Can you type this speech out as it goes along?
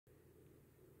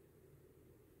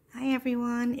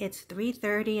everyone, it's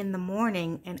 3:30 in the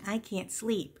morning and I can't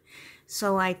sleep.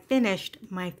 So I finished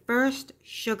my first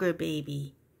sugar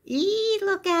baby. Eee,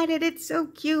 look at it, it's so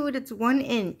cute. It's 1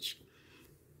 inch.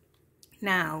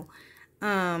 Now,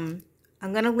 I'm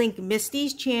gonna link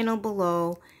Misty's channel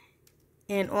below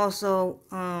and also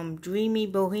Dreamy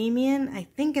Bohemian, I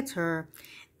think it's her.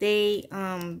 They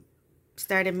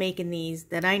started making these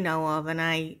that I know of, and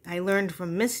I learned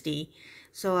from Misty.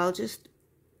 So I'll just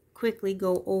quickly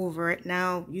go over it.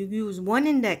 Now, you use 1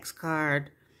 index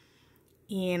card,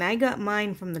 and I got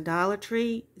mine from the Dollar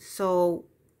Tree, so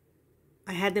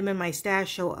I had them in my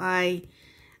stash, so I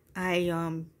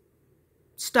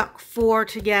stuck 4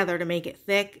 together to make it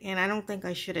thick, and I don't think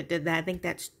I should have did that. I think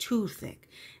that's too thick.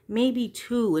 Maybe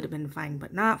 2 would have been fine,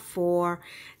 but not 4.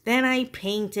 Then I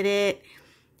painted it.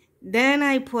 Then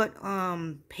I put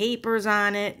papers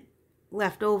on it,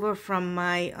 left over from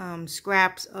my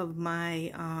scraps of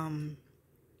my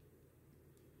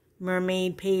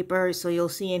mermaid paper. So you'll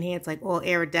see in here it's like all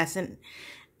iridescent.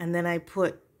 And then I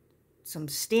put some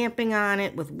stamping on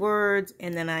it with words,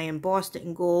 and then I embossed it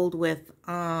in gold with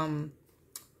one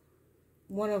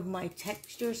of my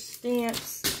texture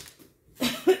stamps.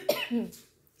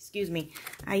 Excuse me.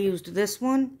 I used this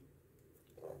one,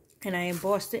 and I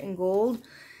embossed it in gold,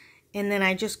 and then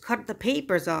I just cut the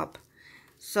papers up.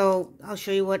 So I'll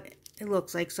show you what it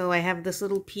looks like. So I have this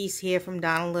little piece here from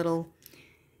Donna Little.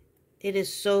 It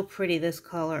is so pretty, this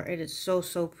color. It is so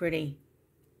pretty.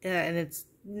 And it's,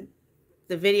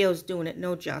 the video's doing it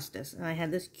no justice. And I had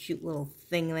this cute little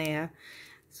thing there.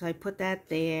 So I put that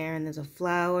there, and there's a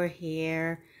flower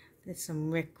here. There's some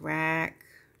rickrack.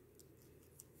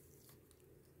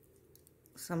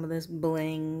 Some of this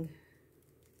bling.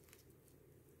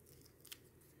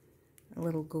 A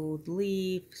little gold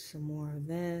leaf, some more of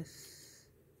this.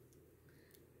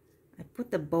 I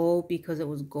put the bow because it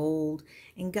was gold.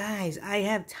 And guys, I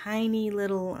have tiny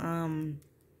little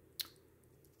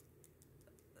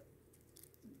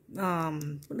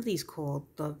what are these called?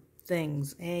 The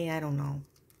things. I don't know.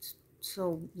 It's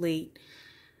so late.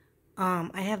 I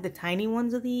have the tiny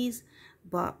ones of these,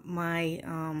 but my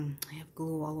I have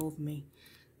glue all over me.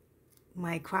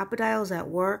 My crocodile's at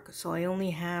work, so I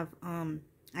only have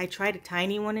I tried a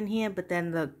tiny one in here, but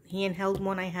then the handheld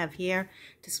one I have here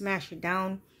to smash it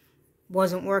down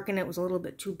wasn't working. It was a little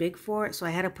bit too big for it, so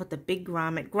I had to put the big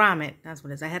grommet, that's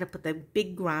what it is. I had to put the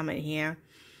big grommet here.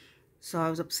 So I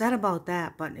was upset about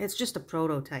that, but it's just a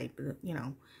prototype, you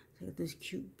know. So I got this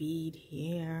cute bead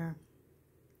here.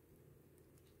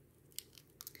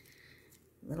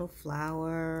 Little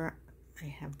flower. I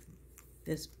have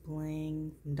this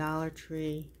bling from Dollar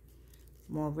Tree.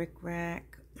 More rickrack.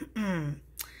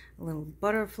 A little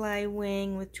butterfly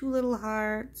wing with 2 little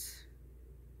hearts.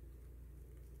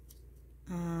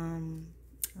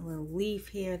 A little leaf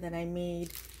here that I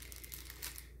made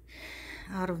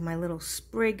out of my little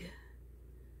sprig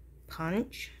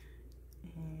punch.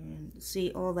 And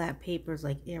see, all that paper is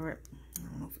like I don't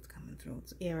know if it's coming through.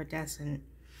 It's iridescent.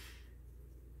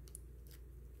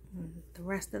 And the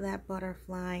rest of that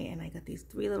butterfly, and I got these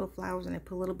 3 little flowers, and I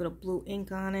put a little bit of blue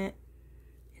ink on it.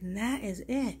 And that is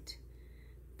it.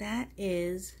 That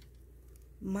is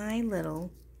my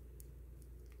little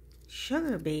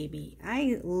sugar baby.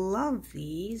 I love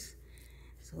these.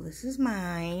 So this is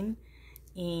mine.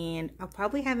 And I'll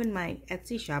probably have in my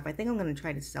Etsy shop. I think I'm going to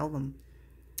try to sell them.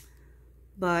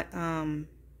 But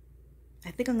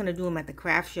I think I'm going to do them at the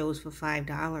craft shows for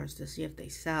 $5 to see if they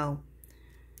sell.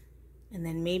 And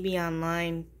then maybe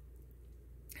online,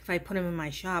 if I put them in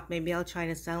my shop, maybe I'll try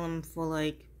to sell them for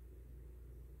like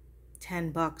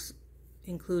 $10,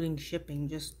 including shipping,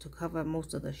 just to cover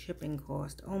most of the shipping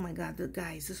cost. Oh my god,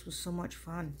 guys, this was so much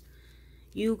fun.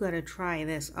 You gotta try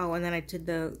this. Oh, and then I did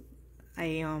the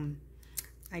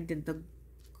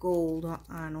gold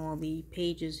on all the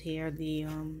pages here.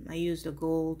 I used a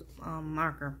gold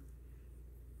marker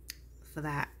for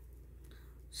that.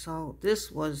 So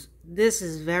this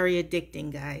is very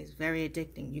addicting, guys. Very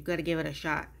addicting. You gotta give it a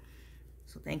shot.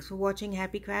 So thanks for watching.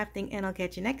 Happy crafting, and I'll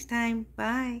catch you next time.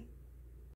 Bye.